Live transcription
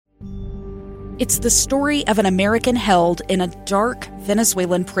It's the story of an American held in a dark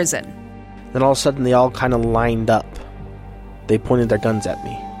Venezuelan prison. Then all of a sudden, they all kind of lined up. They pointed their guns at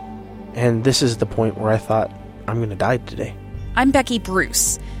me. And this is the point where I thought, I'm going to die today. I'm Becky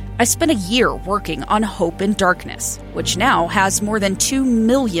Bruce. I spent a year working on Hope in Darkness, which now has more than 2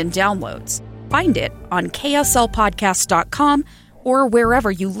 million downloads. Find it on kslpodcast.com or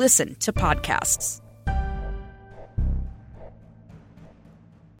wherever you listen to podcasts.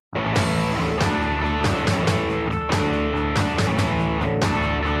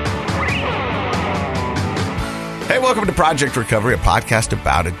 Hey, welcome to Project Recovery, a podcast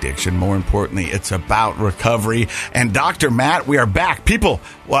about addiction. More importantly, it's about recovery. And Dr. Matt, we are back. People,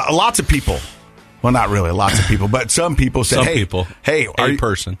 well, lots of people. Well, not really lots of people, but some people said, hey,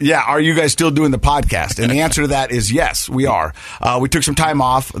 are you guys still doing the podcast? And the answer to that is yes, we are. We took some time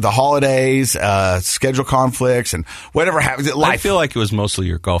off, the holidays, schedule conflicts, and whatever happened. Life. I feel like it was mostly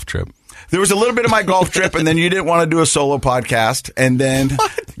your golf trip. There was a little bit of my golf trip, and then you didn't want to do a solo podcast, and then,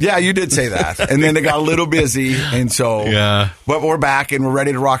 yeah, you did say that, and then it got a little busy, and so, but we're back, and we're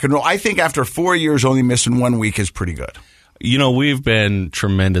ready to rock and roll. I think after 4 years, only missing 1 week is pretty good. You know, we've been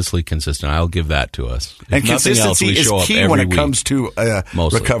tremendously consistent. I'll give that to us. If and consistency is key when it comes to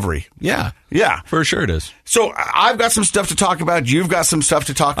recovery. Yeah, for sure it is. So I've got some stuff to talk about. You've got some stuff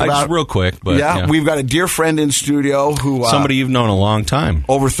to talk about. Just real quick, but we've got a dear friend in studio who somebody you've known a long time,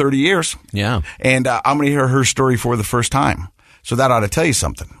 over 30 years. Yeah, and I'm going to hear her story for the first time. So that ought to tell you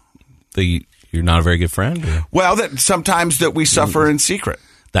something. You're not a very good friend. Or? Well, that sometimes that we suffer in secret.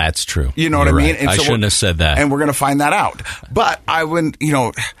 That's true. You know what I mean? And I shouldn't have said that. And we're going to find that out. But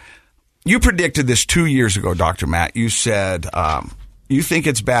you predicted this 2 years ago, Dr. Matt. You said you think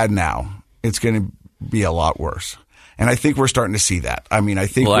it's bad now. It's going to be a lot worse. And I think we're starting to see that. I mean, I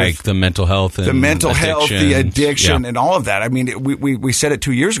think the mental health and the addiction and all of that. I mean, we said it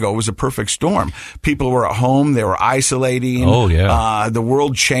 2 years ago. It was a perfect storm. People were at home. They were isolating. Oh, yeah. The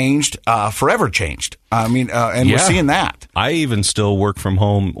world changed, forever changed. I mean, we're seeing that. I even still work from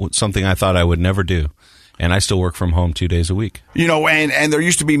home, something I thought I would never do. And I still work from home 2 days a week. You know, and there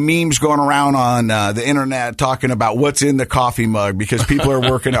used to be memes going around on the internet talking about what's in the coffee mug because people are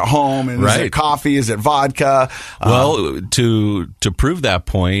working at home. And is it coffee? Is it vodka? Well, to prove that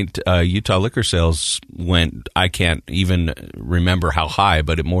point, Utah liquor sales went, I can't even remember how high,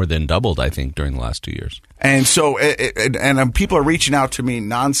 but it more than doubled, I think, during the last 2 years. And so, people are reaching out to me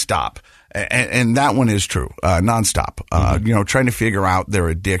nonstop. And that one is true, nonstop, trying to figure out their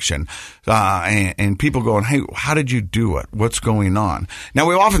addiction, and people going, hey, how did you do it? What's going on? Now,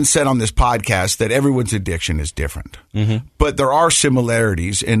 we've often said on this podcast that everyone's addiction is different, but there are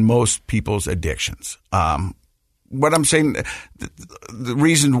similarities in most people's addictions. What I'm saying, the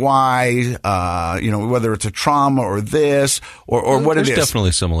reason why, whether it's a trauma or this or what it is. There's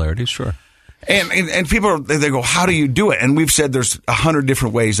definitely similarities, sure. And people, they go, how do you do it? And we've said there's 100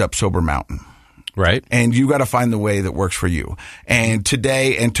 different ways up Sober Mountain. Right. And you got to find the way that works for you. And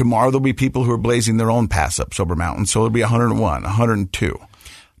today and tomorrow, there'll be people who are blazing their own paths up Sober Mountain. So it'll be 101, 102.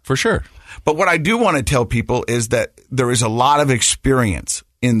 For sure. But what I do want to tell people is that there is a lot of experience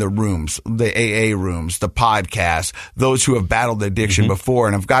in the rooms, the AA rooms, the podcasts, those who have battled addiction before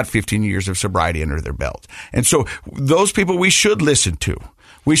and have got 15 years of sobriety under their belt. And so those people we should listen to.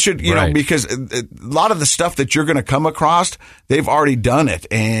 We should, because a lot of the stuff that you're going to come across, they've already done it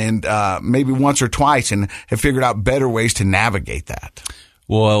and maybe once or twice and have figured out better ways to navigate that.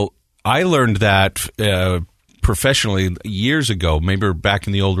 Well, I learned that professionally years ago, maybe back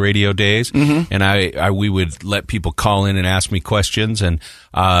in the old radio days, and we would let people call in and ask me questions, and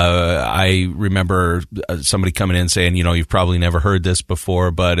I remember somebody coming in saying, you've probably never heard this before,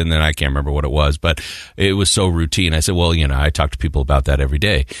 and then I can't remember what it was, but it was so routine. I said, well, I talk to people about that every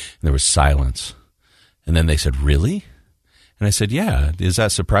day. And there was silence. And then they said, really? And I said, yeah, does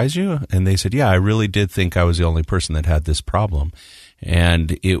that surprise you? And they said, yeah, I really did think I was the only person that had this problem.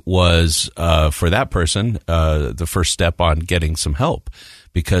 And it was, for that person, the first step on getting some help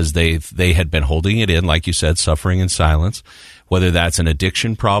because they had been holding it in, like you said, suffering in silence, whether that's an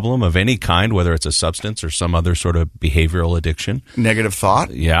addiction problem of any kind, whether it's a substance or some other sort of behavioral addiction. Negative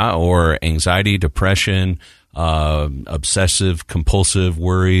thought. Yeah. Or anxiety, depression, obsessive, compulsive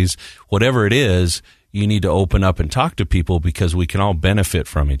worries, whatever it is. You need to open up and talk to people because we can all benefit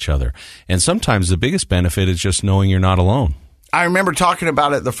from each other. And sometimes the biggest benefit is just knowing you're not alone. I remember talking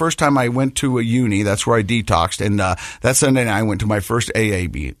about it the first time I went to a uni. That's where I detoxed. And that Sunday night, I went to my first AA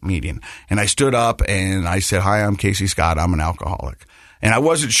meeting. And I stood up and I said, hi, I'm Casey Scott. I'm an alcoholic. And I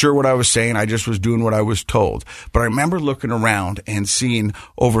wasn't sure what I was saying. I just was doing what I was told. But I remember looking around and seeing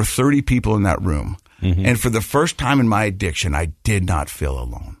over 30 people in that room. And for the first time in my addiction, I did not feel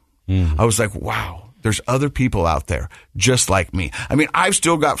alone. I was like, wow. There's other people out there just like me. I mean, I've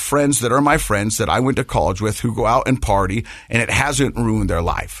still got friends that are my friends that I went to college with who go out and party, and it hasn't ruined their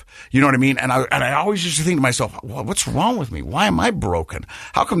life. You know what I mean? And I always used to think to myself, well, what's wrong with me? Why am I broken?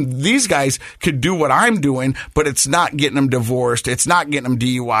 How come these guys could do what I'm doing, but it's not getting them divorced? It's not getting them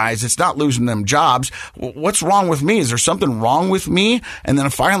DUIs. It's not losing them jobs. What's wrong with me? Is there something wrong with me? And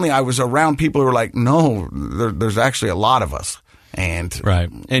then finally I was around people who were like, no, there's actually a lot of us. And right,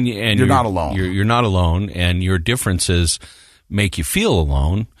 and you're not alone. You're not alone, and your differences make you feel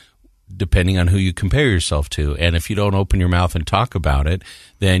alone, depending on who you compare yourself to. And if you don't open your mouth and talk about it,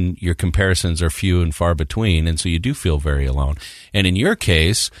 then your comparisons are few and far between, and so you do feel very alone. And in your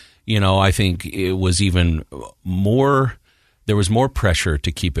case, I think it was even more. There was more pressure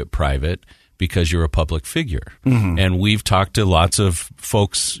to keep it private, because you're a public figure. Mm-hmm. And we've talked to lots of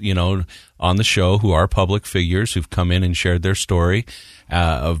folks, on the show who are public figures who've come in and shared their story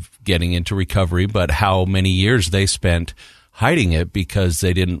of getting into recovery, but how many years they spent hiding it because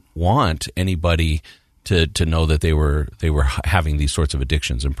they didn't want anybody to know that they were having these sorts of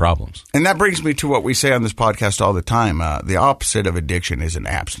addictions and problems. And that brings me to what we say on this podcast all the time. The opposite of addiction isn't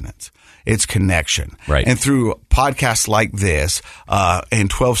abstinence. It's connection. Right. And through podcasts like this, and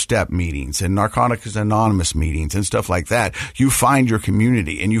 12-step meetings and Narcotics Anonymous meetings and stuff like that, you find your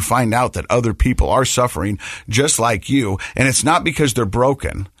community and you find out that other people are suffering just like you. And it's not because they're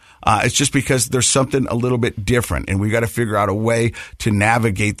broken. It's just because there's something a little bit different, and we got to figure out a way to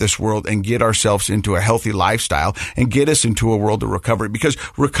navigate this world and get ourselves into a healthy lifestyle and get us into a world of recovery, because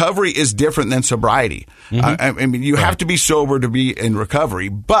recovery is different than sobriety. Mm-hmm. I mean, you have to be sober to be in recovery,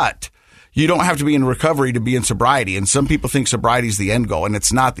 but you don't have to be in recovery to be in sobriety. And some people think sobriety is the end goal, and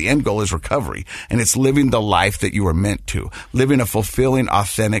it's not. The end goal is recovery, and it's living the life that you were meant to, living a fulfilling,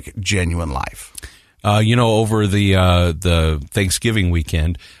 authentic, genuine life. Over the Thanksgiving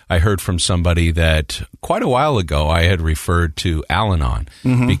weekend, I heard from somebody that quite a while ago I had referred to Al-Anon,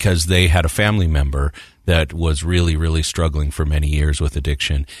 mm-hmm. because they had a family member that was really, really struggling for many years with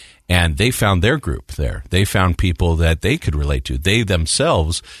addiction. And they found their group there. They found people that they could relate to. They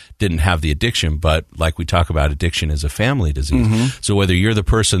themselves didn't have the addiction, but like we talk about, addiction is a family disease. Mm-hmm. So whether you're the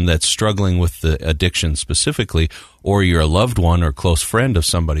person that's struggling with the addiction specifically, or you're a loved one or close friend of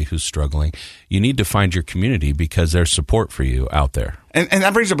somebody who's struggling, you need to find your community, because there's support for you out there. And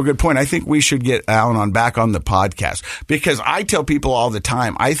that brings up a good point. I think we should get Al-Anon back on the podcast, because I tell people all the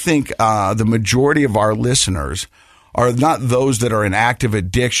time, I think the majority of our listeners are not those that are in active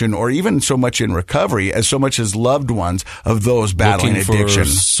addiction or even so much in recovery as so much as loved ones of those battling looking addiction. For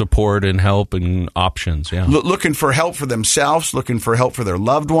support and help and options, yeah. Looking for help for themselves, looking for help for their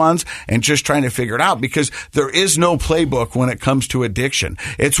loved ones, and just trying to figure it out, because there is no playbook when it comes to addiction.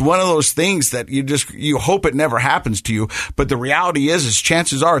 It's one of those things that you hope it never happens to you, but the reality is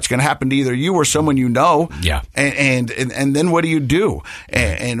chances are it's going to happen to either you or someone you know. Yeah. And then what do you do?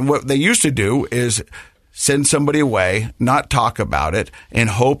 And what they used to do is send somebody away, not talk about it, and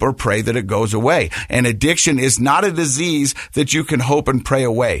hope or pray that it goes away. And addiction is not a disease that you can hope and pray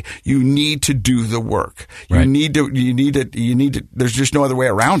away. You need to do the work. Right. You need to, there's just no other way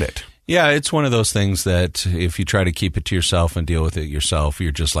around it. Yeah, it's one of those things that if you try to keep it to yourself and deal with it yourself,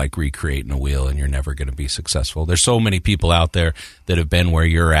 you're just like recreating a wheel, and you're never going to be successful. There's so many people out there that have been where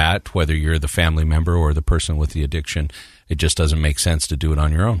you're at, whether you're the family member or the person with the addiction. It just doesn't make sense to do it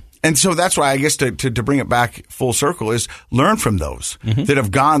on your own. And so that's why I guess to bring it back full circle is learn from those mm-hmm. that have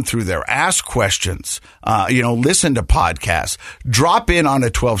gone through there. Ask questions, listen to podcasts, drop in on a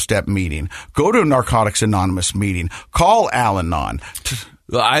 12-step meeting, go to a Narcotics Anonymous meeting, call Al-Anon.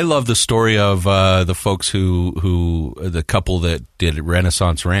 I love the story of the folks who the couple that did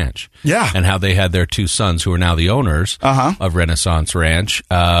Renaissance Ranch. Yeah. And how they had their two sons who are now the owners of Renaissance Ranch.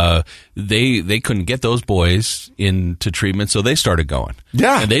 They couldn't get those boys into treatment, so they started going.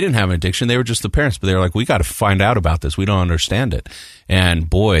 Yeah. And they didn't have an addiction. They were just the parents, but they were like, we got to find out about this. We don't understand it. And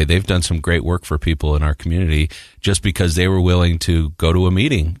boy, they've done some great work for people in our community just because they were willing to go to a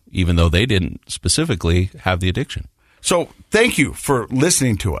meeting, even though they didn't specifically have the addiction. So thank you for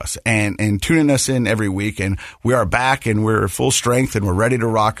listening to us and tuning us in every week. And we are back, and we're full strength, and we're ready to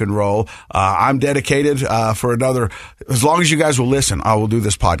rock and roll. I'm dedicated for another, as long as you guys will listen, I will do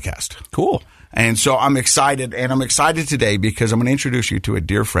this podcast. Cool. And so I'm excited, and I'm excited today because I'm going to introduce you to a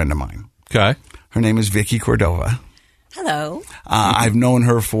dear friend of mine. Okay. Her name is Vicky Cordova. Hello. I've known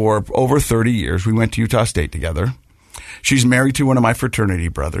her for over 30 years. We went to Utah State together. She's married to one of my fraternity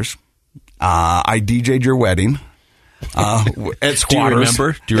brothers. I DJ'd your wedding. At Squatters.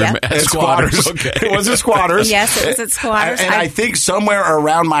 Do you remember? Yeah. At Squatters. Okay. It was at Squatters. Yes, it was at Squatters. And I think somewhere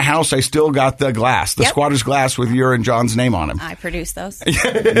around my house, I still got the glass, the Yep. Squatters glass with your and John's name on him. I produced those.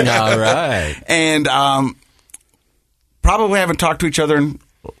 All right. And probably haven't talked to each other in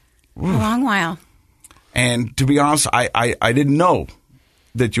A long while. And to be honest, I didn't know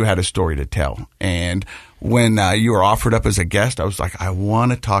that you had a story to tell. And when you were offered up as a guest, I was like, I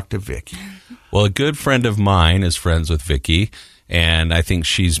want to talk to Vicki. Well, a good friend of mine is friends with Vicki, and I think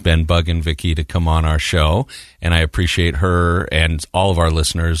she's been bugging Vicki to come on our show. And I appreciate her and all of our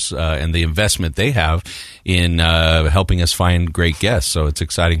listeners and the investment they have in helping us find great guests. So it's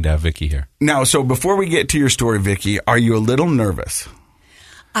exciting to have Vicki here. Now, so before we get to your story, Vicki, are you a little nervous?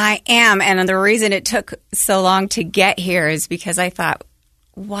 I am, and the reason it took so long to get here is because I thought,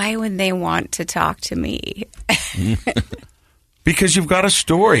 why would they want to talk to me? Because you've got a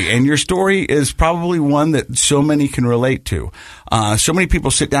story, and your story is probably one that so many can relate to. So many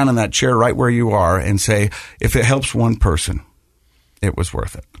people sit down in that chair right where you are and say, if it helps one person, it was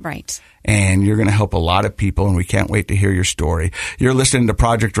worth it. Right. And you're going to help a lot of people, and we can't wait to hear your story. You're listening to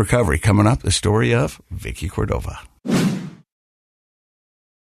Project Recovery. Coming up, the story of Vicki Cordova.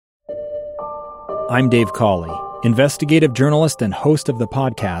 I'm Dave Cawley, investigative journalist and host of the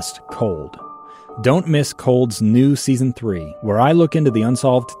podcast Cold. Don't miss Cold's new Season 3, where I look into the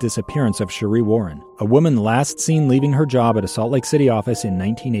unsolved disappearance of Cherie Warren, a woman last seen leaving her job at a Salt Lake City office in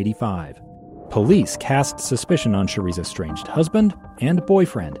 1985. Police cast suspicion on Cherie's estranged husband and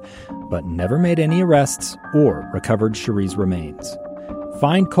boyfriend, but never made any arrests or recovered Cherie's remains.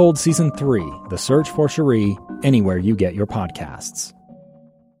 Find Cold Season 3, The Search for Cherie, anywhere you get your podcasts.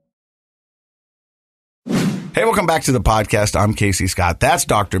 Hey, welcome back to the podcast. I'm Casey Scott. That's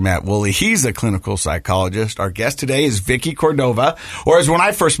Dr. Matt Woolley. He's a clinical psychologist. Our guest today is Vicki Cordova, or as when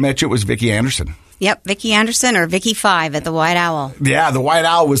I first met you, it was Vicki Anderson. Yep, Vicki Anderson or Vicki 5 at the White Owl. Yeah, the White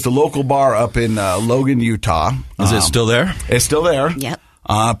Owl was the local bar up in Logan, Utah. Is it still there? It's still there. Yep.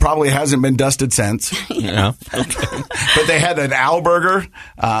 Probably hasn't been dusted since. Yeah. But they had an owl burger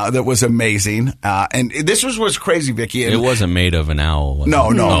that was amazing. And this was what's crazy, Vicki. And It wasn't made of an owl. Was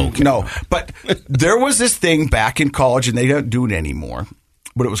No, it? no, Oh, okay. no. But there was this thing back in college, and they don't do it anymore,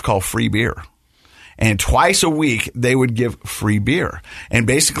 but it was called free beer. And twice a week, they would give free beer. And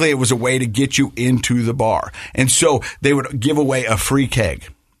basically, it was a way to get you into the bar. And so they would give away a free keg.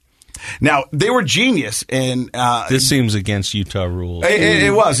 Now, they were genius. And This seems against Utah rules.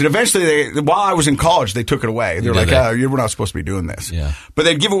 it was. And eventually, while I was in college, they took it away. They're Did like, they? we're not supposed to be doing this. Yeah. But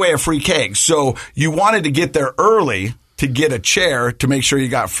they'd give away a free keg. So you wanted to get there early to get a chair to make sure you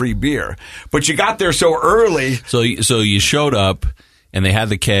got free beer. But you got there so early. So you showed up, and they had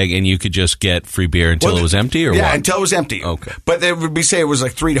the keg, and you could just get free beer until it was empty, or yeah, what? until it was empty. Okay. But they would be say it was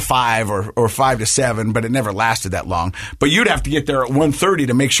like 3 to 5 or 5 to 7, but it never lasted that long. But you'd have to get there at 1:30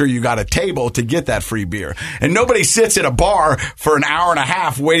 to make sure you got a table to get that free beer. And nobody sits at a bar for an hour and a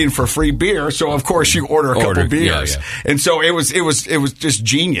half waiting for free beer. So of course you order a couple beers. Yeah. And so it was just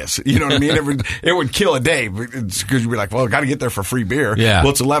genius. You know what I mean? It would kill a day because you'd be like, well, got to get there for free beer. Yeah.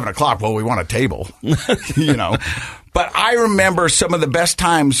 Well, it's 11 o'clock. Well, we want a table. You know. But I remember some of the best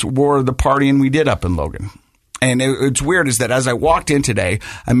times were the partying we did up in Logan. And it's weird is that as I walked in today,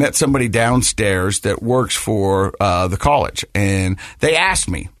 I met somebody downstairs that works for the college. And they asked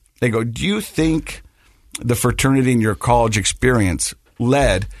me, they go, do you think the fraternity in your college experience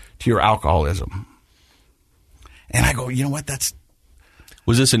led to your alcoholism? And I go, you know what,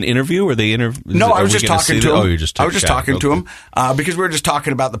 Was this an interview, or they interviewed? No, I was just talking to him. Oh, you're just I was just talking to okay. him because we were just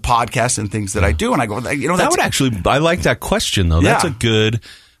talking about the podcast and things that I do. And I go, you know, That would actually, I like that question, though. That's Yeah. a good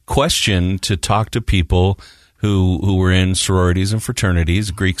question to talk to people who were in sororities and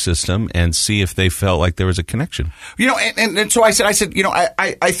fraternities, Greek system, and see if they felt like there was a connection. You know, and so I said, you know,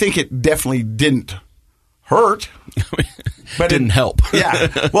 I think it definitely didn't hurt. But Didn't help.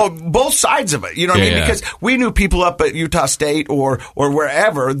 Yeah. Well, both sides of it. You know what I mean? Yeah. Because we knew people up at Utah State or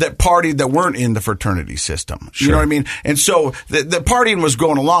wherever that partied that weren't in the fraternity system. You know what I mean? And so the partying was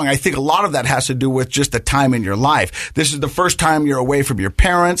going along. I think a lot of that has to do with just the time in your life. This is the first time you're away from your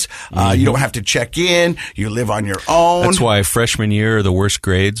parents. You don't have to check in. You live on your own. That's why freshman year are the worst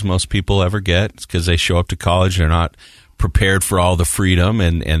grades most people ever get, because they show up to college, they're not prepared for all the freedom,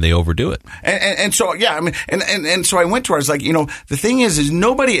 and they overdo it. And so, yeah, I mean, and so I went to her. I was like, you know, the thing is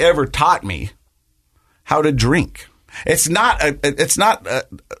nobody ever taught me how to drink. It's not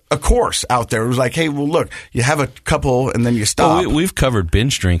a course out there. It was like, hey, well, look, you have a couple and then you stop. Well, we've covered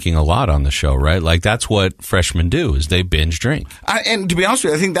binge drinking a lot on the show, right? Like that's what freshmen do, is they binge drink. And to be honest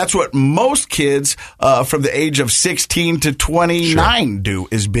with you, I think that's what most kids from the age of 16 to 29 do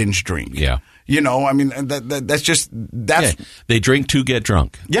is binge drink. Yeah. I mean, that's Yeah, they drink to get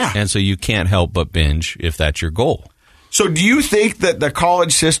drunk. Yeah. And so you can't help but binge if that's your goal. So do you think that the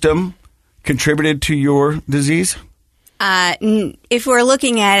college system contributed to your disease? If we're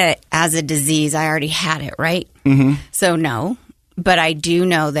looking at it as a disease, I already had it, right? Mm-hmm. So no, but I do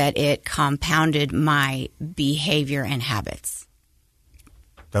know that it compounded my behavior and habits.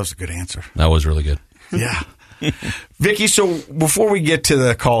 That was a good answer. That was really good. Yeah. Vicki, so before we get to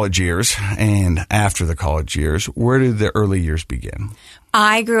the college years and after the college years, where did the early years begin?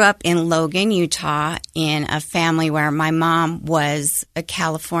 I grew up in Logan, Utah, in a family where my mom was a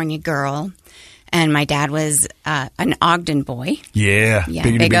California girl and my dad was an Ogden boy. Yeah.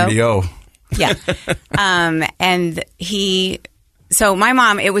 Big O. Yeah. So my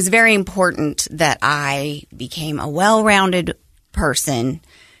mom, it was very important that I became a well-rounded person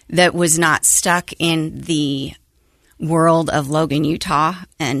that was not stuck in the world of Logan, Utah.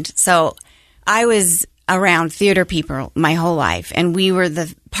 And so I was around theater people my whole life, and we were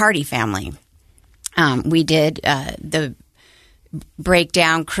the party family. We did the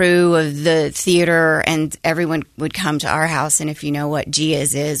breakdown crew of the theater, and everyone would come to our house. And if you know what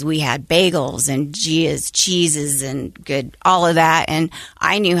Gia's is, we had bagels and Gia's cheeses and all of that. And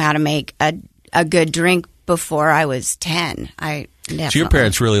I knew how to make a good drink before I was 10. So your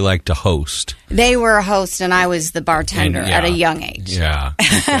parents really liked to host. They were a host, and I was the bartender at a young age. Yeah.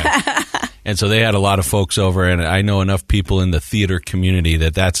 Okay. And so they had a lot of folks over, and I know enough people in the theater community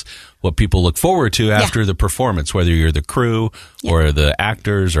that's what people look forward to after the performance, whether you're the crew or the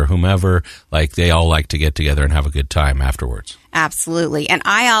actors or whomever. Like, they all like to get together and have a good time afterwards. Absolutely. And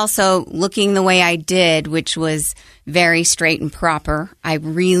I also, looking the way I did, which was very straight and proper, I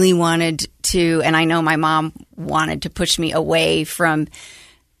really wanted to, and I know my mom wanted to push me away from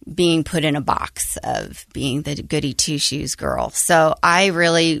being put in a box of being the goody two-shoes girl. So I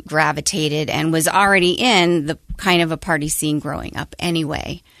really gravitated and was already in the kind of a party scene growing up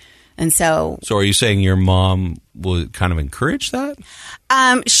anyway. And so are you saying your mom would kind of encourage that?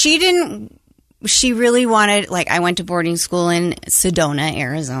 She didn't. She really wanted, I went to boarding school in Sedona,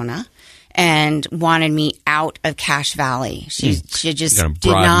 Arizona, and wanted me out of Cache Valley. She just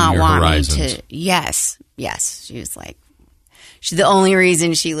did not want me to. Yes. She was like, the only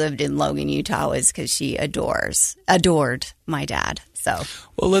reason she lived in Logan, Utah was because she adored my dad. So,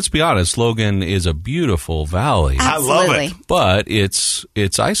 well, let's be honest. Logan is a beautiful valley. Absolutely. I love it, but it's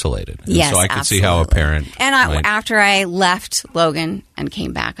isolated. And yes, so I could see how a parent. And after I left Logan and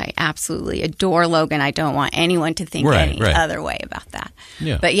came back, I absolutely adore Logan. I don't want anyone to think any other way about that.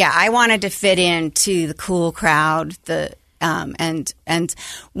 Yeah. But yeah, I wanted to fit into the cool crowd. And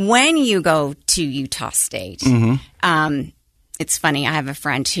when you go to Utah State. It's funny. I have a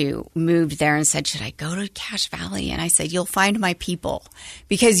friend who moved there and said, should I go to Cache Valley? And I said, you'll find my people,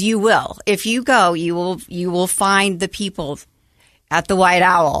 because you will. If you go, you will find the people at the White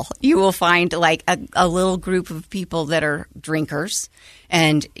Owl. You will find a little group of people that are drinkers,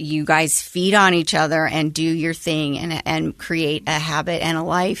 and you guys feed on each other and do your thing and create a habit and a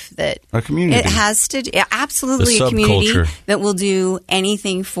life that a community. It has to absolutely a community that will do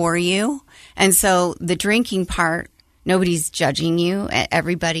anything for you. And so the drinking part, nobody's judging you.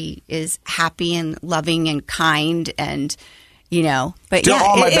 Everybody is happy and loving and kind, and But still,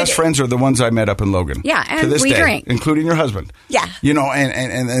 all my best friends are the ones I met up in Logan. Yeah, and to this we day, drink, including your husband. Yeah,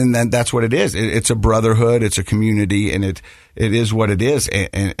 and that's what it is. It's a brotherhood. It's a community, and it is what it is.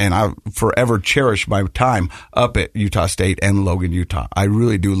 And I forever cherish my time up at Utah State and Logan, Utah. I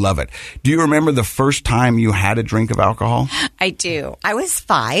really do love it. Do you remember the first time you had a drink of alcohol? I do. I was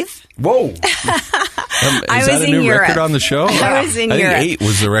 5. Whoa. Is that a new record on the show? I was in Europe. I think 8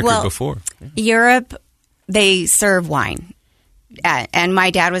 was the record before. Europe, they serve wine. And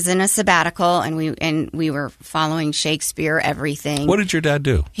my dad was in a sabbatical, and we were following Shakespeare, everything. What did your dad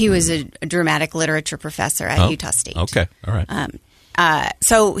do? He was a dramatic literature professor at Utah State. Okay, all right.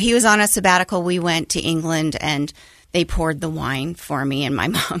 So he was on a sabbatical. We went to England, and they poured the wine for me, and my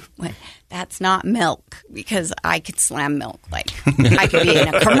mom went, "That's not milk," because I could slam milk. I could be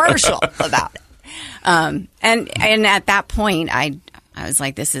in a commercial about it. And at that point, I was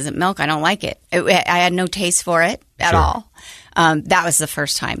like, "This isn't milk. I don't like it." I had no taste for it at all. That was the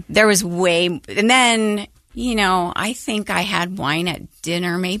first time. There was and then, I think I had wine at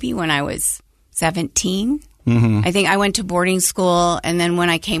dinner maybe when I was 17. Mm-hmm. I think I went to boarding school, and then when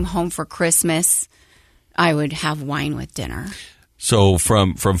I came home for Christmas, I would have wine with dinner. So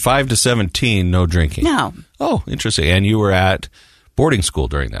from 5 to 17, no drinking? No. Oh, interesting. And you were at boarding school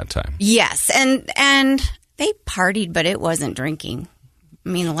during that time? Yes, and they partied, but it wasn't drinking. I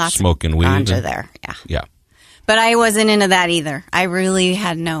mean, lots smoking of weed ganja there. Yeah. But I wasn't into that either. I really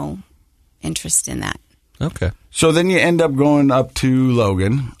had no interest in that. Okay. So then you end up going up to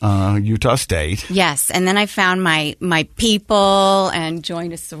Logan, Utah State. Yes, and then I found my people and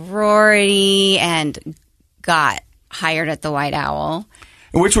joined a sorority and got hired at the White Owl.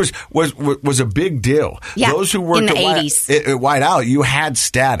 Which was a big deal. Yeah, those who worked in the at 80s. White Owl, you had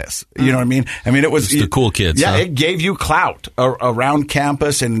status. You know what I mean? I mean, it was It's the cool kids. Yeah, huh? it gave you clout around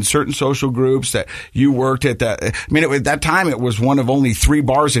campus and in certain social groups that you worked at. That I mean, at that time, it was one of only 3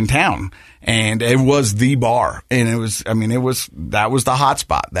 bars in town, and it was the bar. And it was, I mean, that was the hot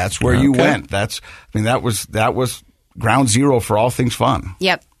spot. That's where you went. That was ground zero for all things fun.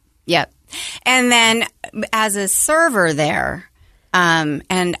 Yep. And then as a server there,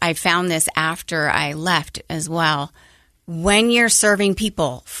 and I found this after I left as well, when you're serving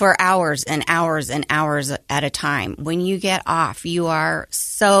people for hours and hours and hours at a time, when you get off, you are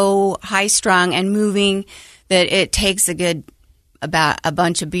so high-strung and moving that it takes about a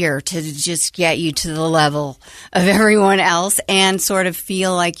bunch of beer to just get you to the level of everyone else and sort of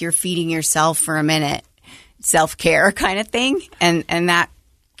feel like you're feeding yourself for a minute. Self-care kind of thing. And that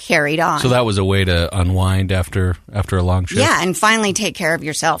carried on. So that was a way to unwind after a long shift? Yeah, and finally take care of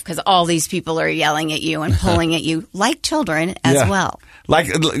yourself because all these people are yelling at you and pulling at you like children as well. Like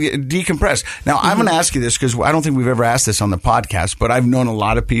decompress. Now, I'm going to ask you this because I don't think we've ever asked this on the podcast, but I've known a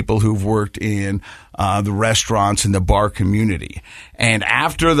lot of people who've worked in the restaurants and the bar community. And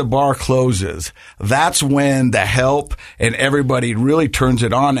after the bar closes, that's when the help and everybody really turns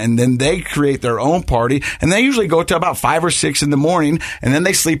it on. And then they create their own party. And they usually go to about 5 or 6 in the morning. And then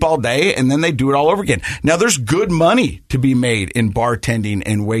they sleep all day. And then they do it all over again. Now, there's good money to be made in bartending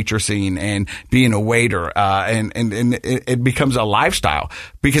and waitressing and being a waiter. And it becomes a lifestyle.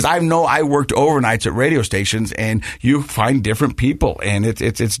 Because I know I worked overnights at radio stations. And you find different people. And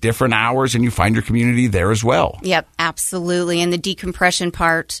it's different hours. And you find your community there as well. Yep, absolutely. And the decompression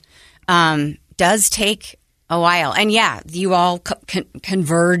part does take a while. And yeah, you all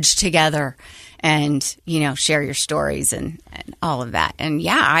converge together and, share your stories and all of that. And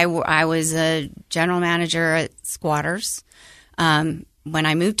yeah, I was a general manager at Squatters when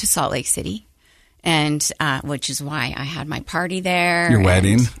I moved to Salt Lake City. And which is why I had my party there. Your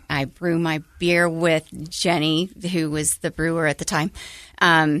wedding. I brew my beer with Jenny, who was the brewer at the time.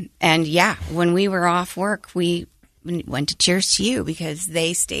 And yeah, when we were off work, we went to Cheers to You because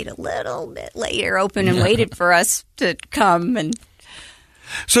they stayed a little bit later open and waited for us to come. And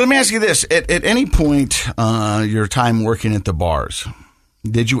so let me ask you this. At any point your time working at the bars,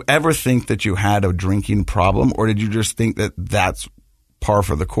 did you ever think that you had a drinking problem, or did you just think that that's par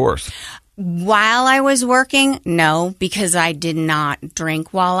for the course? While I was working, no, because I did not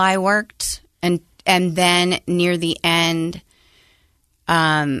drink while I worked. And then near the end,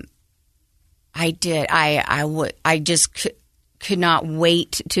 I did. I just could not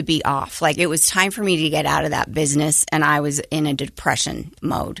wait to be off. Like, it was time for me to get out of that business, and I was in a depression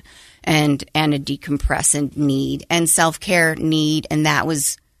mode and a decompressant need and self-care need, and that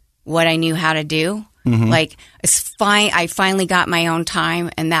was what I knew how to do. Mm-hmm. Like, I finally got my own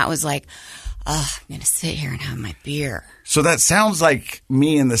time, and that was like, I'm going to sit here and have my beer. So that sounds like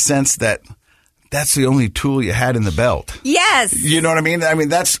me in the sense that that's the only tool you had in the belt. Yes. You know what I mean?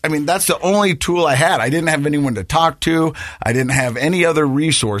 That's the only tool I had. I didn't have anyone to talk to. I didn't have any other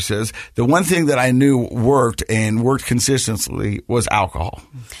resources. The one thing that I knew worked and worked consistently was alcohol.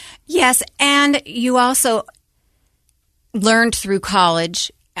 Yes, and you also learned through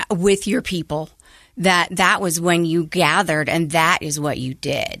college with your people that was when you gathered, and that is what you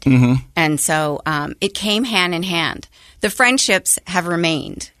did. Mm-hmm. And so it came hand in hand. The friendships have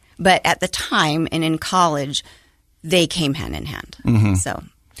remained, but at the time and in college, they came hand in hand. Mm-hmm. So,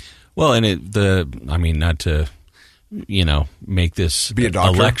 well, and not to make this be a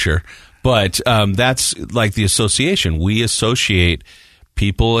lecture, but that's like the association. We associate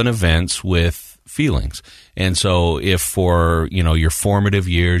people and events with feelings. And so if for, your formative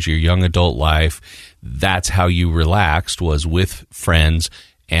years, your young adult life, that's how you relaxed, was with friends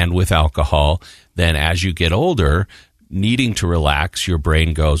and with alcohol, then as you get older, needing to relax, your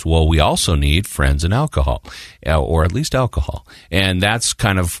brain goes, well, we also need friends and alcohol, or at least alcohol. And that's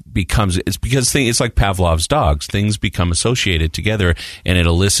kind of it's like Pavlov's dogs. Things become associated together, and it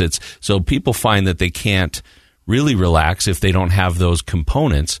elicits. So people find that they can't really relax if they don't have those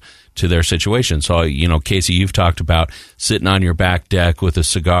components to their situation. So, Casey, you've talked about sitting on your back deck with a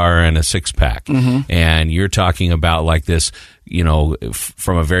cigar and a 6-pack. Mm-hmm. And you're talking about like this,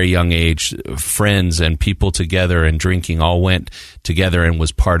 from a very young age, friends and people together and drinking all went together and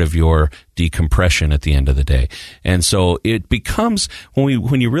was part of your decompression at the end of the day. And so it becomes,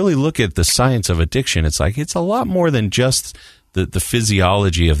 when you really look at the science of addiction, it's like it's a lot more than just the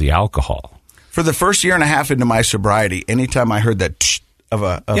physiology of the alcohol. For the first year and a half into my sobriety, anytime I heard that tsh of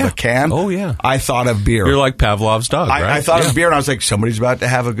a can, I thought of beer. You're like Pavlov's dog, right? I thought of beer, and I was like, somebody's about to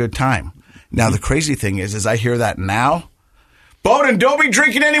have a good time. Now, the crazy thing is I hear that now. Bowden, don't be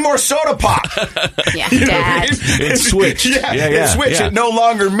drinking any more soda pop. Yeah, Dad. It switched. It switched. Yeah. It no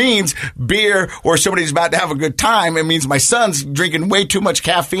longer means beer or somebody's about to have a good time. It means my son's drinking way too much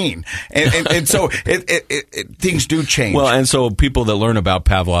caffeine. And so things do change. Well, and so people that learn about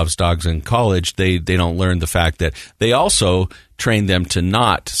Pavlov's dogs in college, they don't learn the fact that they also train them to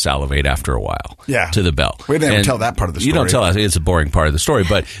not salivate after a while to the bell. We didn't tell that part of the story. You don't tell us. It's a boring part of the story,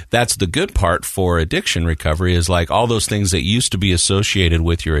 but that's the good part for addiction recovery is like all those things that used to be associated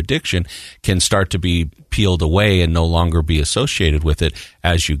with your addiction can start to be peeled away and no longer be associated with it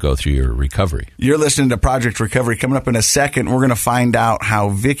as you go through your recovery. You're listening to Project Recovery. Coming up in a second, we're going to find out how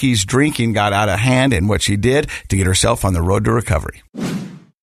Vicki's drinking got out of hand and what she did to get herself on the road to recovery.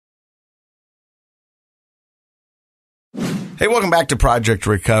 Hey, welcome back to Project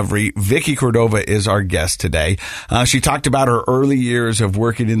Recovery. Vicki Cordova is our guest today. She talked about her early years of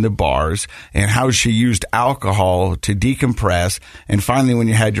working in the bars and how she used alcohol to decompress. And finally, when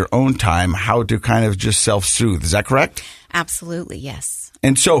you had your own time, how to kind of just self-soothe. Is that correct? Absolutely, yes.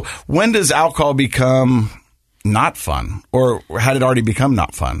 And so when does alcohol become not fun? Or had it already become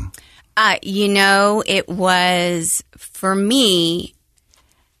not fun? It was, for me,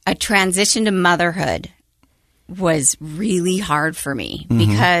 a transition to motherhood was really hard for me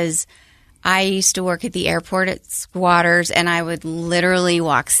because I used to work at the airport at Squatters, and I would literally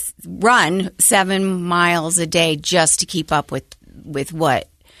run 7 miles a day just to keep up with what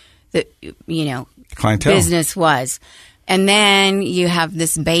the clientele business was. And then you have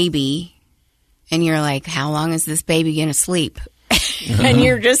this baby, and you're like, how long is this baby going to sleep? And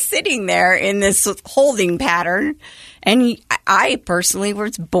you're just sitting there in this holding pattern. And I personally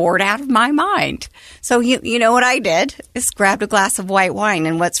was bored out of my mind. So you know what I did is grabbed a glass of white wine,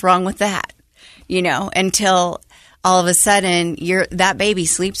 and what's wrong with that? Until all of a sudden that baby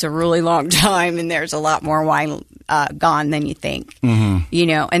sleeps a really long time, and there's a lot more wine gone than you think. And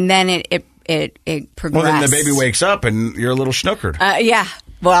then it progressed. Well, then the baby wakes up, and you're a little snookered. Yeah.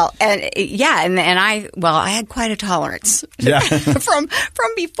 Well, and I had quite a tolerance from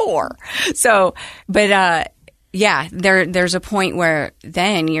before. So, but there's a point where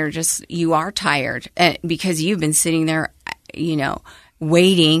then you are tired because you've been sitting there,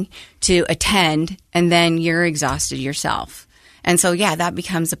 waiting to attend, and then you're exhausted yourself. And so, that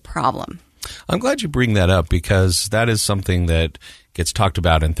becomes a problem. I'm glad you bring that up because that is something that gets talked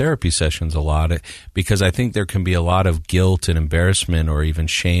about in therapy sessions a lot, because I think there can be a lot of guilt and embarrassment or even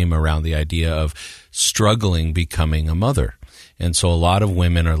shame around the idea of struggling becoming a mother. And so a lot of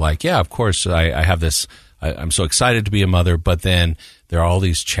women are like, yeah, of course, I have this, I'm so excited to be a mother, but then there are all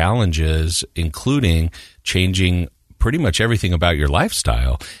these challenges, including changing pretty much everything about your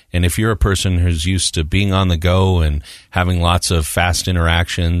lifestyle. And if you're a person who's used to being on the go and having lots of fast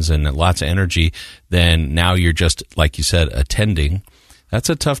interactions and lots of energy, then now you're just, like you said, attending. That's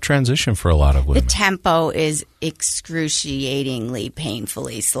a tough transition for a lot of women. The tempo is excruciatingly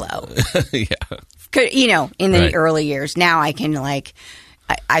painfully slow. Yeah. In the early years. Now I can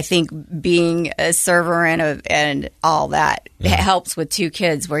I think being a server and all that helps with 2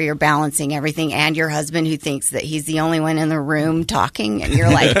 kids where you're balancing everything, and your husband who thinks that he's the only one in the room talking, and you're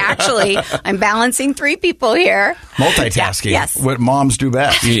like, actually, I'm balancing 3 people here. Multitasking. Yes. What moms do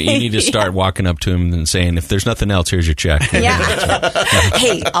best. You need to start walking up to him and saying, if there's nothing else, here's your check. Yeah.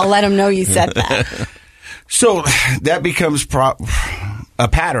 Hey, I'll let him know you said that. So that becomes a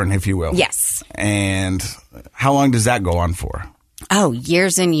pattern, if you will. Yes. And how long does that go on for? Oh,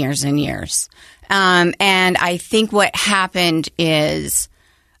 years and years and years. And I think what happened is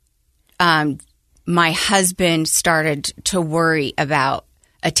my husband started to worry about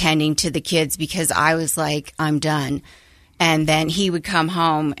attending to the kids because I was like, I'm done. And then he would come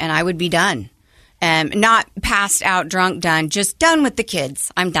home and I would be done. Not passed out, drunk, done, just done with the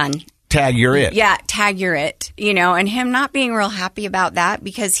kids. I'm done. Tag, you're it. Yeah, tag, you're it. And him not being real happy about that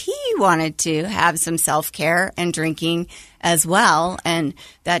because he wanted to have some self-care and drinking as well. And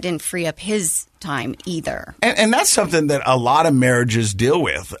that didn't free up his time either. And that's something that a lot of marriages deal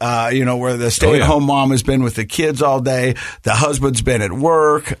with, where the stay-at-home mom has been with the kids all day. The husband's been at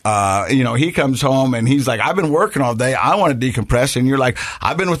work. He comes home and he's like, I've been working all day. I want to decompress. And you're like,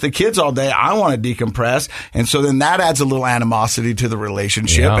 I've been with the kids all day. I want to decompress. And so then that adds a little animosity to the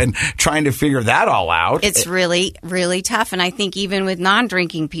relationship and trying to figure that all out. It's really, really tough. And I think even with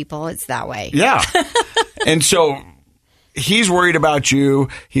non-drinking people, it's that way. Yeah. And so he's worried about you.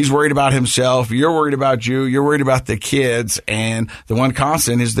 He's worried about himself. You're worried about you. You're worried about the kids. And the one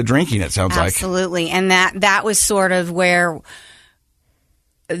constant is the drinking, it sounds like. Absolutely. And that was sort of where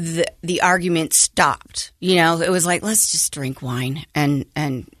the argument stopped. You know, it was like, let's just drink wine and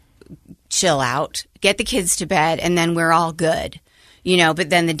chill out, get the kids to bed, and then we're all good. You know, but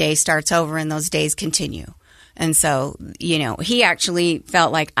then the day starts over and those days continue. And so, you know, he actually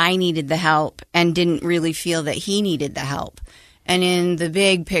felt like I needed the help and didn't really feel that he needed the help. And in the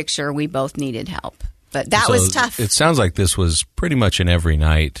big picture, we both needed help. But that was tough. It sounds like this was pretty much an every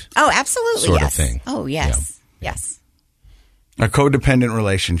night Oh, absolutely. sort Yes. of thing. Oh, yes. Yes. A codependent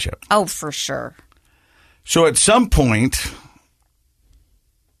relationship. Oh, for sure. So at some point,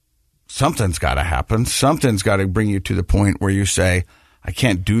 something's got to happen. Something's got to bring you to the point where you say, I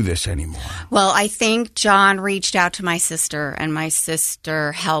can't do this anymore. Well, I think John reached out to my sister, and my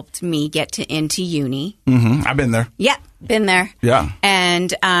sister helped me get into uni. Mm-hmm. I've been there. Yeah, been there. Yeah.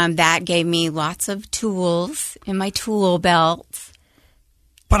 And that gave me lots of tools in my tool belt.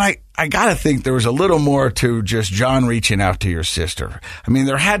 But I got to think there was a little more to just John reaching out to your sister. I mean,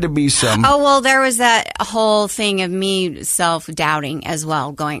 there had to be some... Oh, well, there was that whole thing of me self-doubting as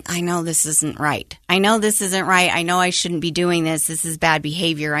well, going, I know this isn't right. I know this isn't right. I know I shouldn't be doing this. This is bad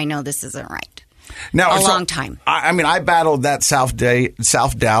behavior. I know this isn't right. Now, long time. I mean, I battled that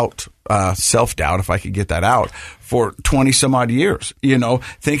self-doubt, if I could get that out, for 20 some odd years, you know,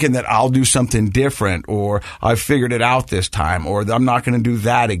 thinking that I'll do something different, or I've figured it out this time, or I'm not going to do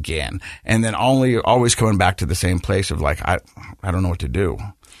that again. And then always coming back to the same place of like, I don't know what to do.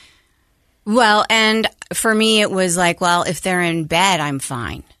 Well, and for me, it was like, well, if they're in bed, I'm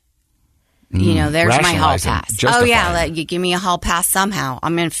fine. You know, there's my hall Rationalizing, pass. justifying. Oh, yeah, you give me a hall pass somehow.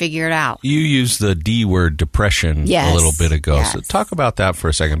 I'm going to figure it out. You used the D word, depression, Yes, a little bit ago. yes. So talk about that for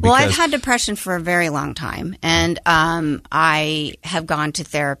a second. Well, Because I've had depression for a very long time, and I have gone to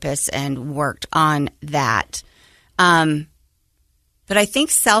therapists and worked on that. But I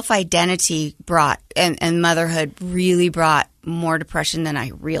think self-identity brought and motherhood really brought more depression than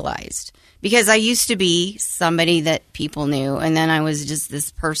I realized. Because I used to be somebody that people knew, and then I was just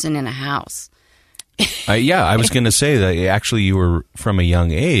this person in a house. yeah, I was going to say that actually you were from a young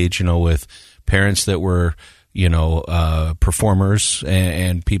age, you know, with parents that were, you know, performers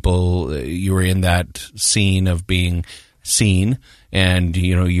and people, you were in that scene of being seen, and,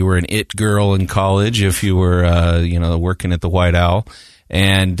 you know, you were an it girl in college if you were, you know, working at the White Owl.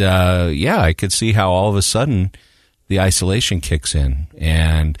 And, yeah, I could see how all of a sudden the isolation kicks in,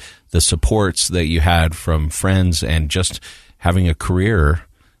 and the supports that you had from friends and just having a career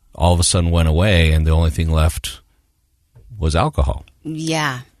all of a sudden went away, and the only thing left was alcohol.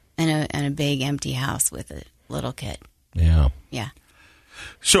 Yeah, and a big empty house with a little kid. Yeah. Yeah.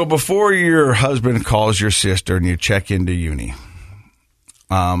 So before your husband calls your sister and you check into uni,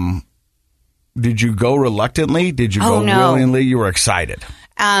 did you go reluctantly? Did you go no. willingly? You were excited.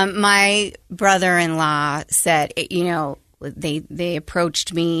 My brother-in-law said, you know, they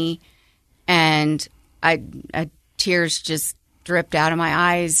approached me, and tears just dripped out of my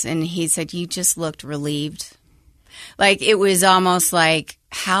eyes, and he said, you just looked relieved. Like, it was almost like,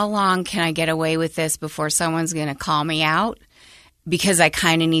 how long can I get away with this before someone's going to call me out? Because I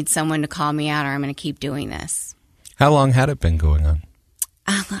kind of need someone to call me out, or I'm going to keep doing this. How long had it been going on?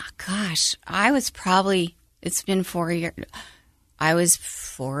 Oh, gosh. I was probably, it's been 4 years. I was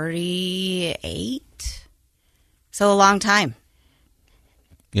 48. So a long time.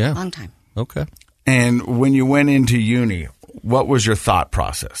 Yeah. Long time. Okay. And when you went into uni, what was your thought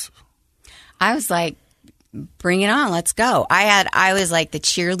process? I was like, bring it on. Let's go. I was like the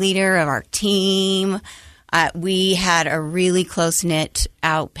cheerleader of our team. We had a really close-knit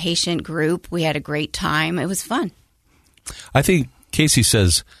outpatient group. We had a great time. It was fun. I think Casey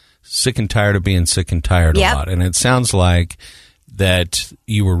says sick and tired of being sick and tired Yep. a lot. And it sounds like that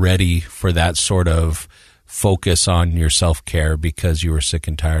you were ready for that sort of focus on your self-care because you were sick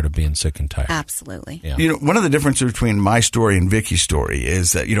and tired of being sick and tired. Absolutely. Yeah. You know, one of the differences between my story and Vicky's story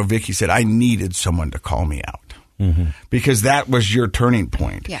is that, you know, Vicky said, I needed someone to call me out. Because that was your turning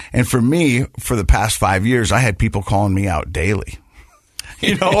point. Yeah. And for me, for the past 5 years, I had people calling me out daily.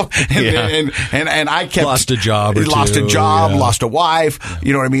 You know, and I kept Lost a job or lost two, a job, yeah. lost a wife.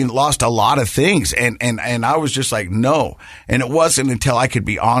 You know what I mean? Lost a lot of things, and I was just like, no. And it wasn't until I could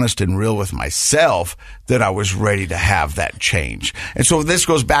be honest and real with myself that I was ready to have that change. And so this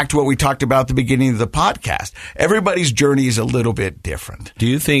goes back to what we talked about at the beginning of the podcast. Everybody's journey is a little bit different. Do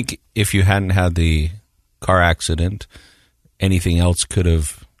you think if you hadn't had the car accident, anything else could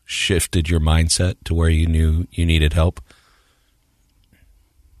have shifted your mindset to where you knew you needed help?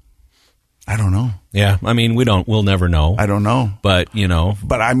 I don't know. Yeah, I mean, we'll never know. I don't know. But,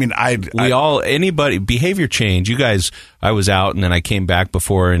 But I mean, anybody, behavior change, you guys, I was out and then I came back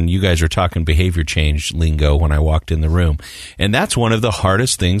before and you guys were talking behavior change lingo when I walked in the room. And that's one of the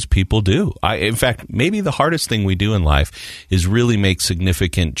hardest things people do. In fact, maybe the hardest thing we do in life is really make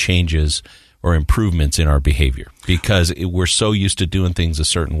significant changes or improvements in our behavior because we're so used to doing things a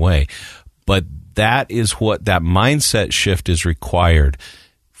certain way. But that is what that mindset shift is required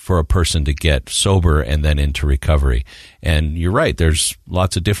for a person to get sober and then into recovery. And you're right, there's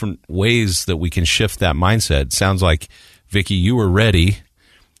lots of different ways that we can shift that mindset. It sounds like, Vicki, you were ready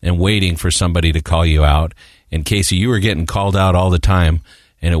and waiting for somebody to call you out. And Casey, you were getting called out all the time,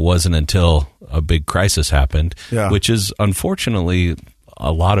 and it wasn't until a big crisis happened, which is unfortunately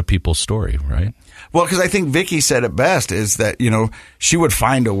a lot of people's story, right? Well, because I think Vicki said it best is that, she would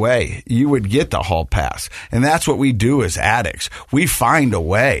find a way. You would get the hall pass. And that's what we do as addicts. We find a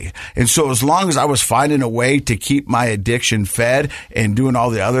way. And so as long as I was finding a way to keep my addiction fed and doing all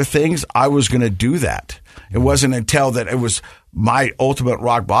the other things, I was going to do that. It wasn't until that it was my ultimate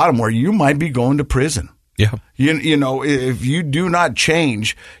rock bottom where you might be going to prison. Yeah. If you do not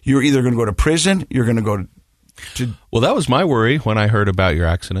change, you're either going to go to prison, you're going to go to... Well, that was my worry when I heard about your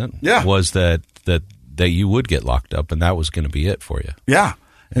accident. Yeah. Was that you would get locked up, and that was going to be it for you. Yeah.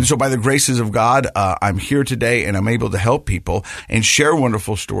 And so by the graces of God, I'm here today, and I'm able to help people and share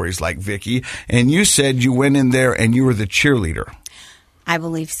wonderful stories like Vicki. And you said you went in there and you were the cheerleader. I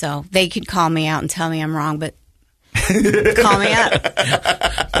believe so. They could call me out and tell me I'm wrong, but call me up.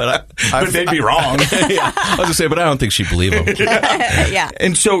 But they'd be wrong. Yeah. I was going to say, but I don't think she'd believe them. Yeah.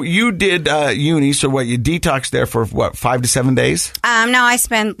 And so you did uni. So you detoxed there for 5 to 7 days? No, I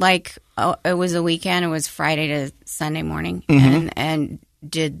spent it was a weekend. It was Friday to Sunday morning, and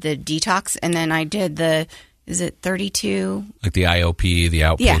did the detox, and then I did is it 32? Like the IOP, the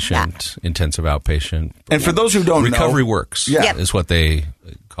outpatient, intensive outpatient. And for those who don't know, Recovery Works is what they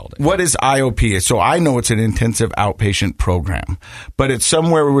called it. What is IOP? So I know it's an intensive outpatient program, but it's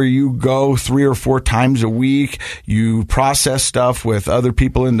somewhere where you go 3 or 4 times a week. You process stuff with other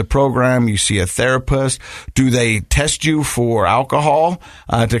people in the program. You see a therapist. Do they test you for alcohol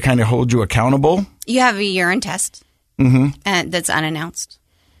to kind of hold you accountable? You have a urine test and that's unannounced.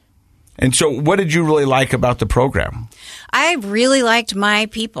 And so what did you really like about the program? I really liked my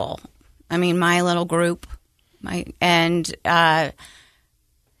people. I mean, my little group. I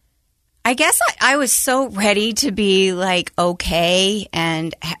guess I was so ready to be okay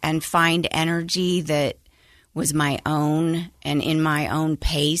and find energy that was my own and in my own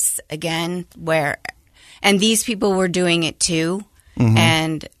pace again, and these people were doing it too.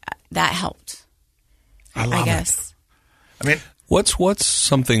 And that helped. I guess. I mean, what's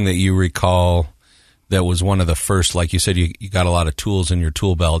something that you recall that was one of the first, like you said, you got a lot of tools in your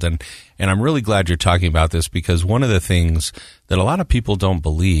tool belt. And I'm really glad you're talking about this because one of the things that a lot of people don't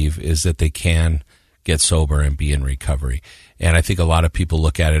believe is that they can get sober and be in recovery. And I think a lot of people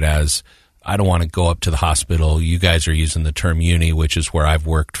look at it as, I don't want to go up to the hospital. You guys are using the term uni, which is where I've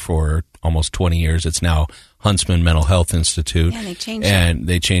worked for almost 20 years. It's now Huntsman Mental Health Institute. Yeah, they changed it.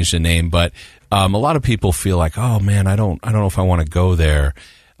 They changed the name. But a lot of people feel like, oh man, I don't know if I want to go there.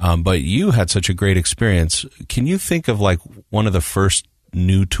 But you had such a great experience. Can you think of one of the first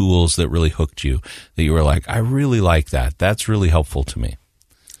new tools that really hooked you, that you were like, I really like that. That's really helpful to me?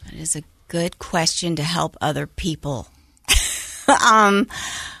 That is a good question to help other people.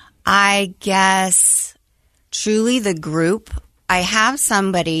 I guess truly the group. I have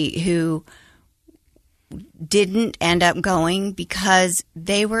somebody who didn't end up going because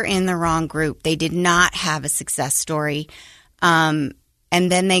they were in the wrong group. They did not have a success story. And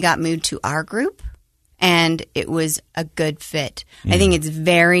then they got moved to our group, and it was a good fit. I think it's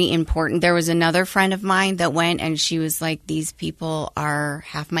very important. There was another friend of mine that went, and she was like, these people are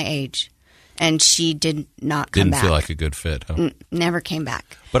half my age. And she did not come back. Didn't feel like a good fit. Huh? Never came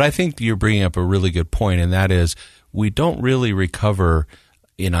back. But I think you're bringing up a really good point, and that is we don't really recover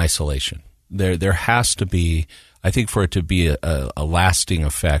in isolation. There has to be, I think for it to be a lasting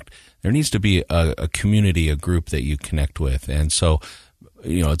effect, there needs to be a community, a group that you connect with. And so,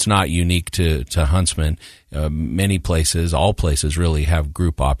 it's not unique to Huntsman. Many places, all places really have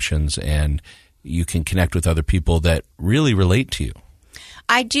group options, and you can connect with other people that really relate to you.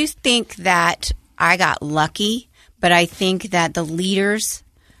 I do think that I got lucky, but I think that the leaders,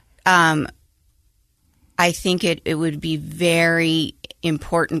 I think it would be very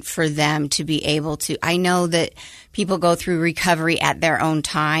important for them to be able to. I know that people go through recovery at their own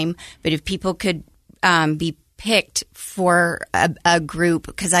time, but if people could be picked for a group,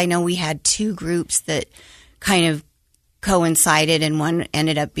 because I know we had 2 groups that kind of coincided, and one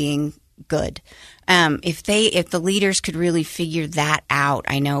ended up being good. If the leaders could really figure that out,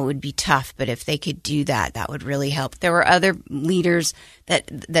 I know it would be tough, but if they could do that, that would really help. There were other leaders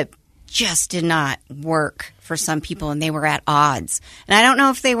that just did not work for some people, and they were at odds. And I don't know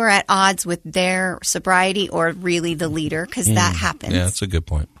if they were at odds with their sobriety or really the leader, because that happens. Yeah, that's a good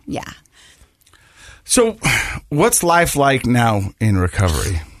point. Yeah. So what's life like now in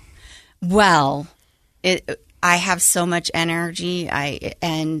recovery? Well, I have so much energy,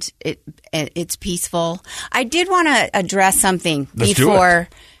 and it's peaceful. I did want to address something before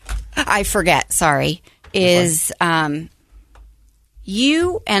I forget. Sorry, is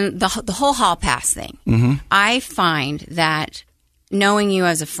you and the whole hall pass thing. Mm-hmm. I find that knowing you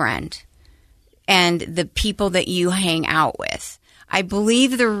as a friend and the people that you hang out with, I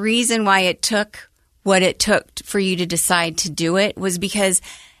believe the reason why it took what it took for you to decide to do it was because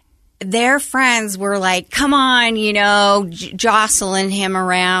their friends were like, come on, jostling him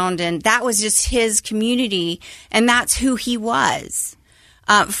around. And that was just his community. And that's who he was.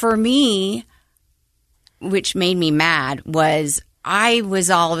 For me, which made me mad, was I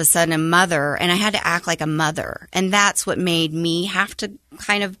was all of a sudden a mother, and I had to act like a mother. And that's what made me have to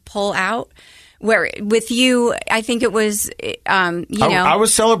kind of pull out. Where with you, I think it was, I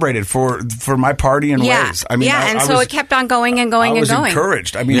was celebrated for my party in ways. I mean, it kept on going and going and going. I was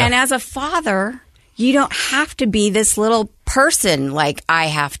encouraged. I mean, and as a father, you don't have to be this little person like I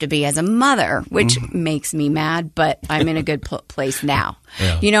have to be as a mother, which makes me mad, but I'm in a good place now.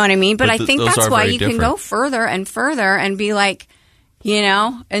 Yeah. You know what I mean? But I think that's why you can go further and further and be like,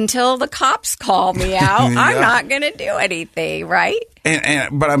 until the cops call me out, I'm not going to do anything, right?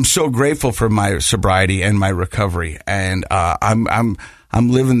 But I'm so grateful for my sobriety and my recovery, and I'm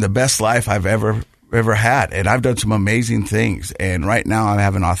living the best life I've ever had, and I've done some amazing things. And right now, I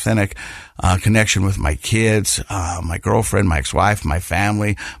have an authentic connection with my kids, my girlfriend, my ex-wife, my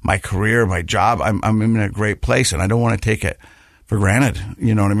family, my career, my job. I'm in a great place, and I don't want to take it for granted.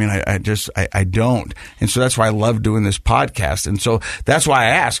 You know what I mean? I don't. And so that's why I love doing this podcast. And so that's why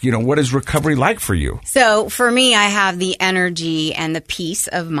I ask, what is recovery like for you? So for me, I have the energy and the peace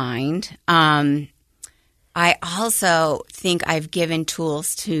of mind. I also think I've given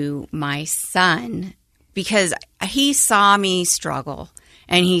tools to my son because he saw me struggle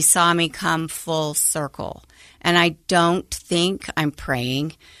and he saw me come full circle. And I don't think, I'm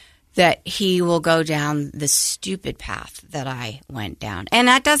praying, that he will go down the stupid path that I went down. And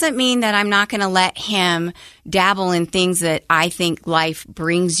that doesn't mean that I'm not going to let him dabble in things that I think life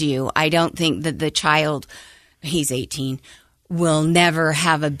brings you. I don't think that the child, he's 18, will never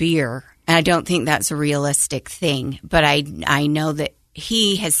have a beer. And I don't think that's a realistic thing. But I know that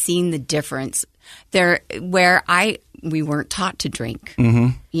he has seen the difference there where we weren't taught to drink.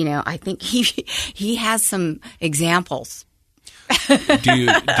 Mm-hmm. I think he has some examples. Do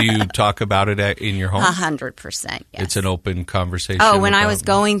you talk about it in your home? 100%. Yes. It's an open conversation. Oh, when I was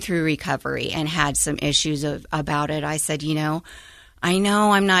going through recovery and had some issues about it, I said, I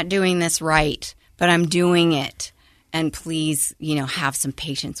know I'm not doing this right, but I'm doing it, and please, have some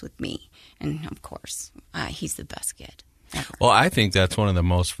patience with me. And of course, he's the best kid ever. Well, I think that's one of the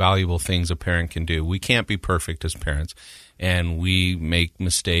most valuable things a parent can do. We can't be perfect as parents, and we make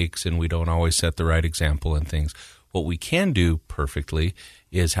mistakes, and we don't always set the right example and things. What we can do perfectly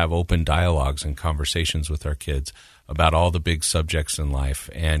is have open dialogues and conversations with our kids about all the big subjects in life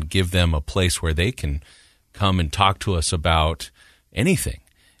and give them a place where they can come and talk to us about anything.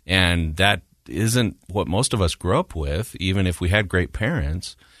 And that isn't what most of us grew up with, even if we had great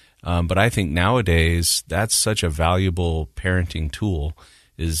parents. But I think nowadays that's such a valuable parenting tool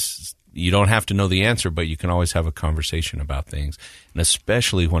is you don't have to know the answer, but you can always have a conversation about things, and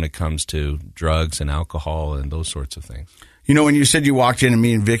especially when it comes to drugs and alcohol and those sorts of things. When you said you walked in and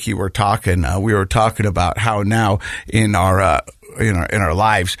me and Vicki were talking, we were talking about how now in our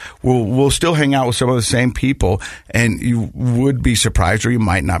lives, we'll still hang out with some of the same people, and you would be surprised, or you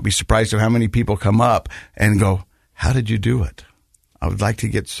might not be surprised, of how many people come up and go, "How did you do it? I would like to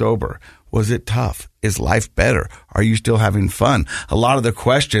get sober. Was it tough? Is life better? Are you still having fun?" A lot of the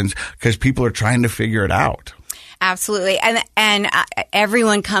questions, because people are trying to figure it out. Absolutely. And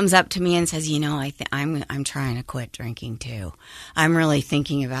everyone comes up to me and says, I'm trying to quit drinking too. I'm really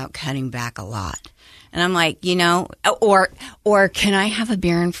thinking about cutting back a lot. And I'm like, or can I have a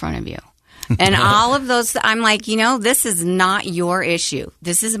beer in front of you? And all of those, I'm like, this is not your issue.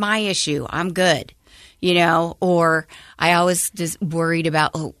 This is my issue. I'm good. Or I always just worried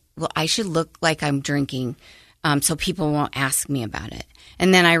about, I should look like I'm drinking so people won't ask me about it.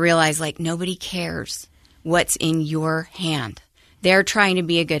 And then I realized, nobody cares what's in your hand. They're trying to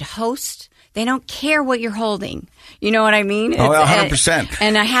be a good host. they don't care what you're holding. You know what I mean? Oh, 100%.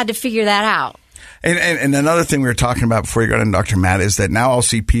 And I had to figure that out. And another thing we were talking about before you got in, Dr. Matt, is that now I'll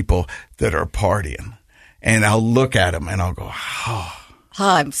see people that are partying, and I'll look at them and I'll go, oh.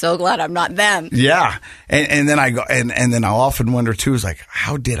 I'm so glad I'm not them. Yeah. And then I go, and then I'll often wonder too, is like,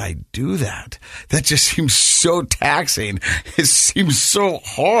 how did I do that? That just seems so taxing. It seems so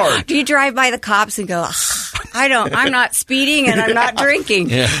hard. Do you drive by the cops and go, I'm not speeding and I'm not drinking.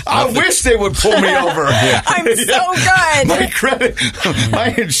 Yeah. I wish they would pull me over. I'm so good. My credit,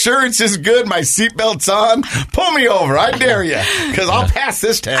 my insurance is good. My seatbelt's on. Pull me over. I dare you, because I'll pass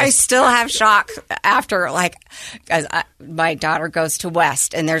this test. I still have shock after, because my daughter goes to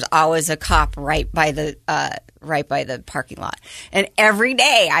West, and there's always a cop right by the parking lot. And every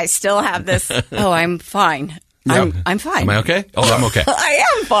day I still have this, I'm fine. Yeah. I'm fine. Am I okay? Oh, I'm okay. I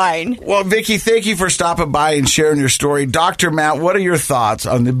am fine. Well, Vicki, thank you for stopping by and sharing your story. Dr. Matt, what are your thoughts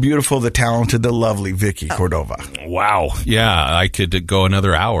on the beautiful, the talented, the lovely Vicki Cordova? Wow. Yeah, I could go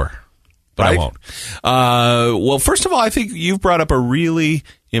another hour, but Right? I won't. Well, first of all, I think you've brought up a really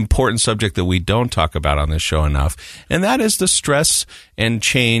important subject that we don't talk about on this show enough, and that is the stress and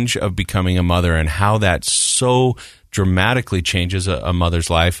change of becoming a mother and how that so dramatically changes a mother's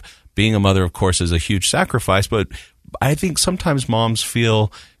life. Being a mother, of course, is a huge sacrifice, but I think sometimes moms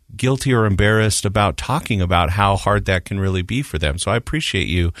feel guilty or embarrassed about talking about how hard that can really be for them. So I appreciate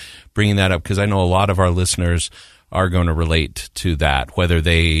you bringing that up, because I know a lot of our listeners are going to relate to that, whether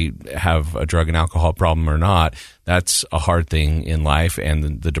they have a drug and alcohol problem or not. That's a hard thing in life,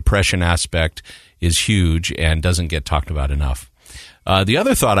 and the depression aspect is huge and doesn't get talked about enough. The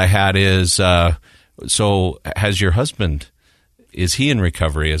other thought I had is, so has your husband, is he in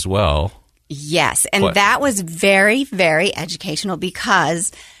recovery as well? Yes, and What? that was very, very educational,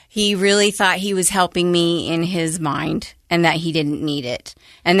 because he really thought he was helping me in his mind and that he didn't need it.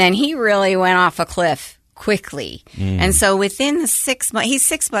 And then he really went off a cliff quickly. And so within the 6 months, he's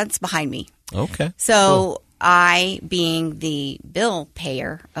 6 months behind me. Okay. So I, being the bill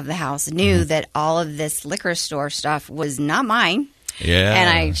payer of the house, knew that all of this liquor store stuff was not mine. Yeah. And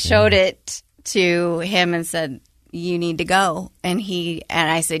I showed it to him and said, you need to go. And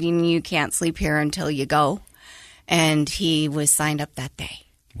I said, you can't sleep here until you go. And he was signed up that day.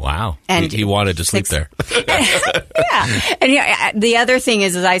 Wow. And he wanted to sleep there. Yeah. And the other thing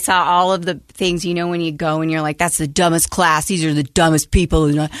is I saw all of the things, when you go and you're like, that's the dumbest class. These are the dumbest people.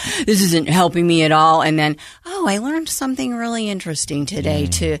 This isn't helping me at all. And then, I learned something really interesting today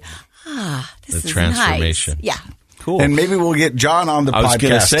this The is transformation. nice. Yeah. Cool. And maybe we'll get John on the podcast. I was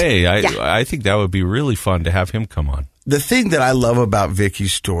going to say, I think that would be really fun to have him come on. The thing that I love about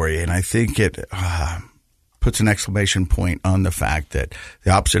Vicki's story, and I think it puts an exclamation point on the fact that the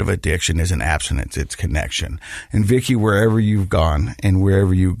opposite of addiction isn't abstinence, it's connection. And Vicki, wherever you've gone and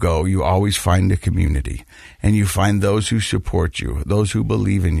wherever you go, you always find a community, and you find those who support you, those who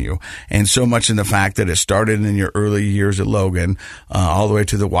believe in you. And so much in the fact that it started in your early years at Logan, all the way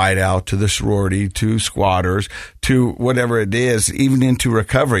to the Whiteout, to the sorority, to squatters, to whatever it is, even into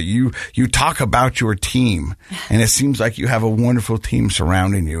recovery. You talk about your team, and it seems like you have a wonderful team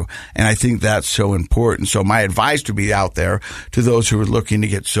surrounding you. And I think that's so important. So my advice to be out there to those who are looking to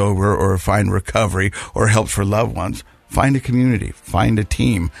get sober or find recovery or help for loved ones, find a community, find a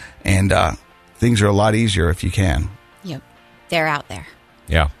team, and things are a lot easier if you can. Yep. They're out there.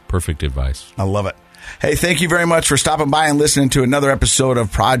 Yeah, perfect advice. I love it. Hey, thank you very much for stopping by and listening to another episode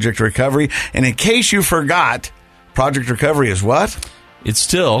of Project Recovery. And in case you forgot, Project Recovery is what? It's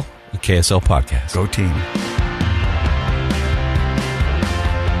still a KSL podcast. Go team.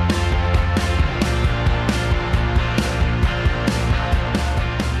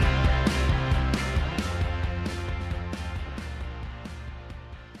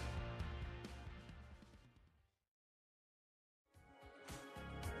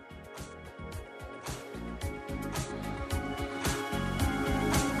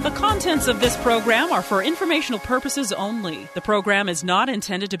 The contents of this program are for informational purposes only. The program is not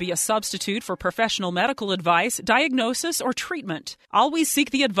intended to be a substitute for professional medical advice, diagnosis, or treatment. Always seek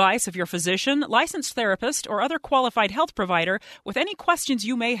the advice of your physician, licensed therapist, or other qualified health provider with any questions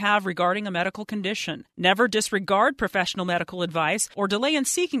you may have regarding a medical condition. Never disregard professional medical advice or delay in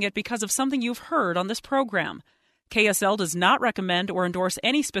seeking it because of something you've heard on this program. KSL does not recommend or endorse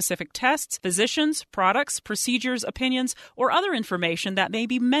any specific tests, physicians, products, procedures, opinions, or other information that may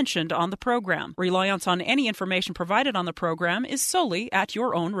be mentioned on the program. Reliance on any information provided on the program is solely at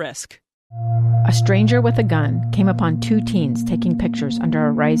your own risk. A stranger with a gun came upon two teens taking pictures under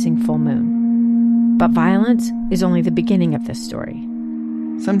a rising full moon. But violence is only the beginning of this story.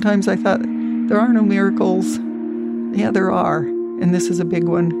 Sometimes I thought, there are no miracles. Yeah, there are, and this is a big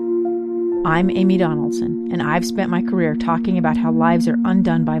one. I'm Amy Donaldson, and I've spent my career talking about how lives are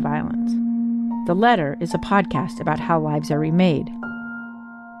undone by violence. The Letter is a podcast about how lives are remade.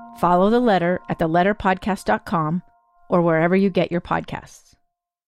 Follow The Letter at theletterpodcast.com or wherever you get your podcasts.